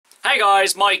Hey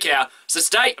guys, Mike here. So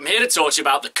today I'm here to talk to you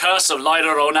about The Curse of La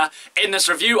Llorona. In this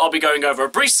review I'll be going over a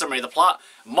brief summary of the plot,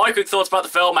 my quick thoughts about the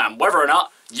film and whether or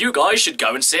not you guys should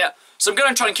go and see it. So I'm going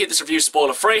to try and keep this review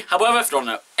spoiler free. However, if you don't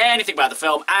know anything about the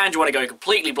film and you want to go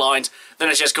completely blind, then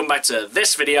it's just come back to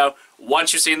this video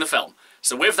once you've seen the film.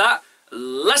 So with that,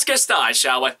 let's get started,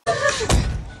 shall we?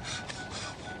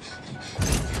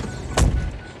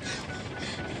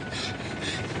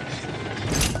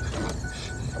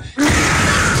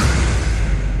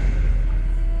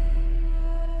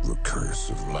 The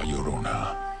Curse of La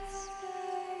Llorona.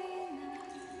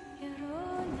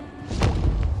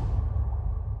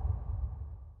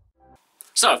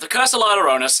 So, The Curse of La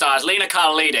Llorona stars Lena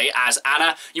Cardellini as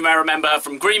Anna. You may remember her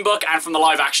from Green Book and from the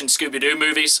live-action Scooby-Doo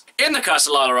movies. In The Curse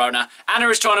of La Llorona, Anna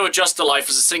is trying to adjust to life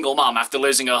as a single mom after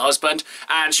losing her husband,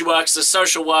 and she works as a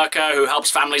social worker who helps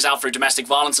families out through domestic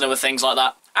violence and other things like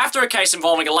that. After a case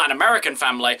involving a Latin American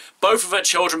family, both of her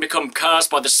children become cursed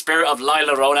by the spirit of La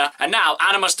Llorona, and now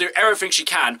Anna must do everything she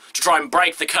can to try and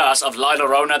break the curse of La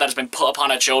Llorona that has been put upon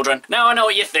her children. Now I know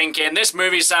what you're thinking, this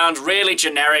movie sounds really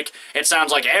generic, it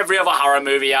sounds like every other horror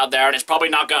movie out there, and it's probably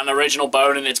not got an original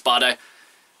bone in its body.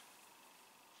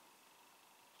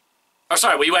 Oh,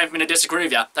 sorry, were you waiting for me to disagree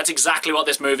with you? That's exactly what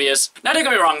this movie is. Now, don't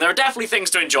get me wrong, there are definitely things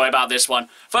to enjoy about this one.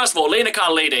 First of all, Lena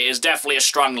Cardellini is definitely a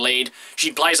strong lead. She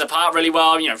plays her part really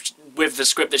well, you know, with the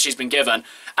script that she's been given.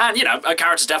 And, you know, her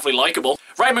character's definitely likeable.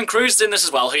 Raymond Cruz is in this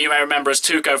as well, who you may remember as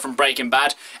Tuco from Breaking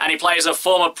Bad. And he plays a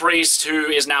former priest who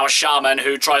is now a shaman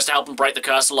who tries to help him break the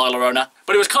curse of La Llorona.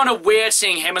 But it was kind of weird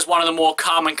seeing him as one of the more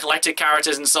calm and collected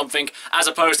characters in something, as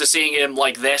opposed to seeing him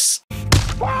like this.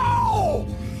 Whoa!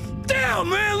 Damn,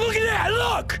 man, look at that,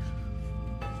 look!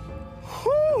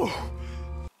 Whew.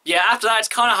 Yeah, after that, it's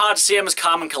kind of hard to see him as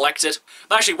calm and collected.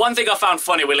 But actually, one thing I found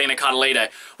funny with Lena Cardellini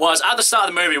was at the start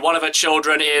of the movie, one of her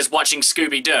children is watching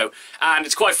Scooby-Doo. And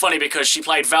it's quite funny because she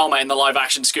played Velma in the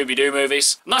live-action Scooby-Doo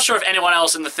movies. I'm not sure if anyone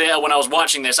else in the theatre when I was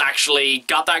watching this actually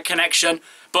got that connection,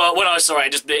 but when I saw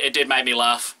it, it did make me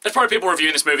laugh. There's probably people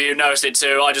reviewing this movie who noticed it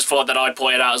too, I just thought that I'd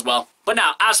point it out as well. But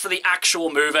now, as for the actual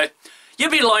movie, you'd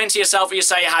be lying to yourself if you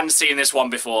say you hadn't seen this one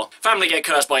before. Family get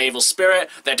cursed by evil spirit,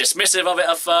 they're dismissive of it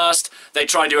at first, they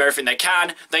try and do everything they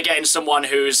can, they get in someone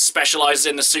who specialises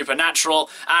in the supernatural,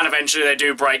 and eventually they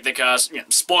do break the curse. You know,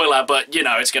 spoiler, but you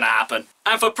know it's gonna happen.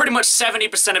 And for pretty much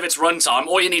 70% of its runtime,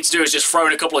 all you need to do is just throw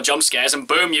in a couple of jump scares and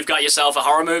boom, you've got yourself a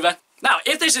horror movie. Now,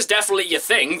 if this is definitely your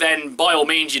thing, then by all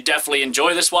means you definitely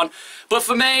enjoy this one. But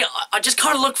for me, I just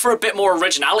kind of look for a bit more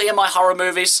originality in my horror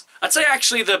movies. I'd say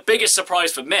actually the biggest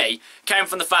surprise for me came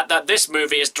from the fact that this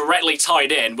movie is directly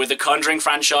tied in with the Conjuring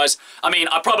franchise. I mean,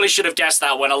 I probably should have guessed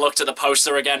that when I looked at the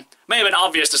poster again. May have been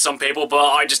obvious to some people, but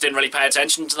I just didn't really pay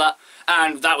attention to that.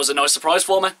 And that was a nice surprise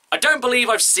for me. I don't believe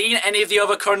I've seen any of the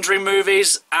other Conjuring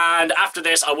movies, and after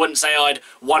this I wouldn't say I'd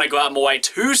want to go out of my way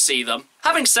to see them.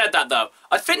 Having said that though,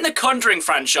 I think the Conjuring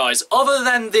franchise, other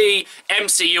than the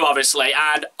MCU obviously,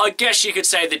 and I guess you could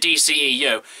say the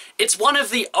DCEU, it's one of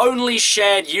the only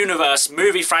shared universe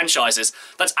movie franchises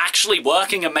that's actually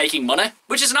working and making money.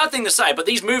 Which is an odd thing to say, but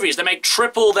these movies, they make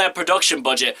triple their production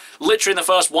budget literally in the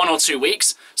first 1 or 2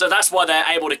 weeks. So that's why they're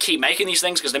able to keep making these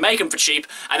things, because they make them for cheap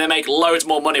and they make loads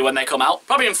more money when they come out.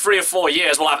 Probably in 3 or 4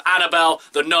 years we'll have Annabelle,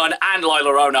 The Nun and La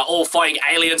Llorona all fighting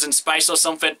aliens in space or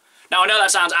something. Now I know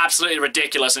that sounds absolutely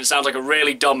ridiculous and it sounds like a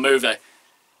really dumb movie.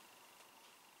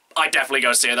 I'd definitely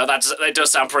go see it though, it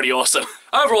does sound pretty awesome.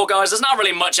 Overall guys, there's not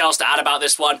really much else to add about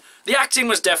this one. The acting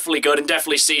was definitely good and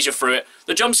definitely sees you through it.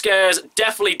 The jump scares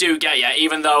definitely do get you,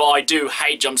 even though I do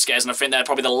hate jump scares and I think they're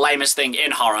probably the lamest thing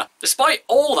in horror. Despite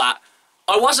all that,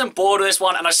 I wasn't bored with this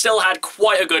one and I still had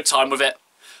quite a good time with it.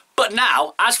 But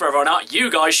now, as for everyone else,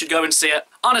 you guys should go and see it.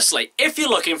 Honestly, if you're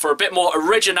looking for a bit more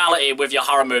originality with your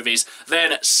horror movies,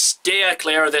 then steer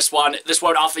clear of this one. This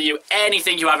won't offer you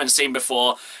anything you haven't seen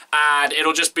before, and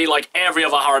it'll just be like every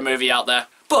other horror movie out there.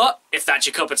 But if that's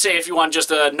your cup of tea, if you want just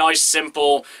a nice,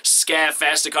 simple scare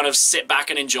fest to kind of sit back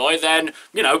and enjoy, then,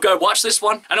 you know, go watch this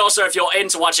one. And also, if you're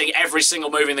into watching every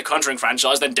single movie in the Conjuring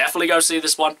franchise, then definitely go see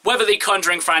this one. Whether the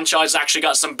Conjuring franchise actually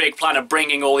got some big plan of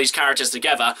bringing all these characters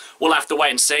together, we'll have to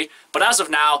wait and see. But as of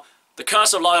now, The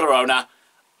Curse of La Llorona,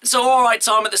 it's an alright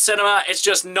time at the cinema, it's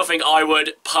just nothing I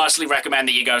would personally recommend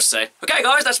that you go see. Okay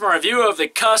guys, that's my review of The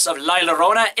Curse of La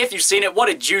Llorona. If you've seen it, what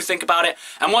did you think about it?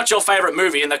 And what's your favourite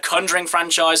movie in the Conjuring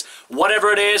franchise?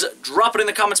 Whatever it is, drop it in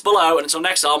the comments below, and until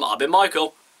next time, I've been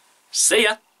Michael. See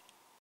ya!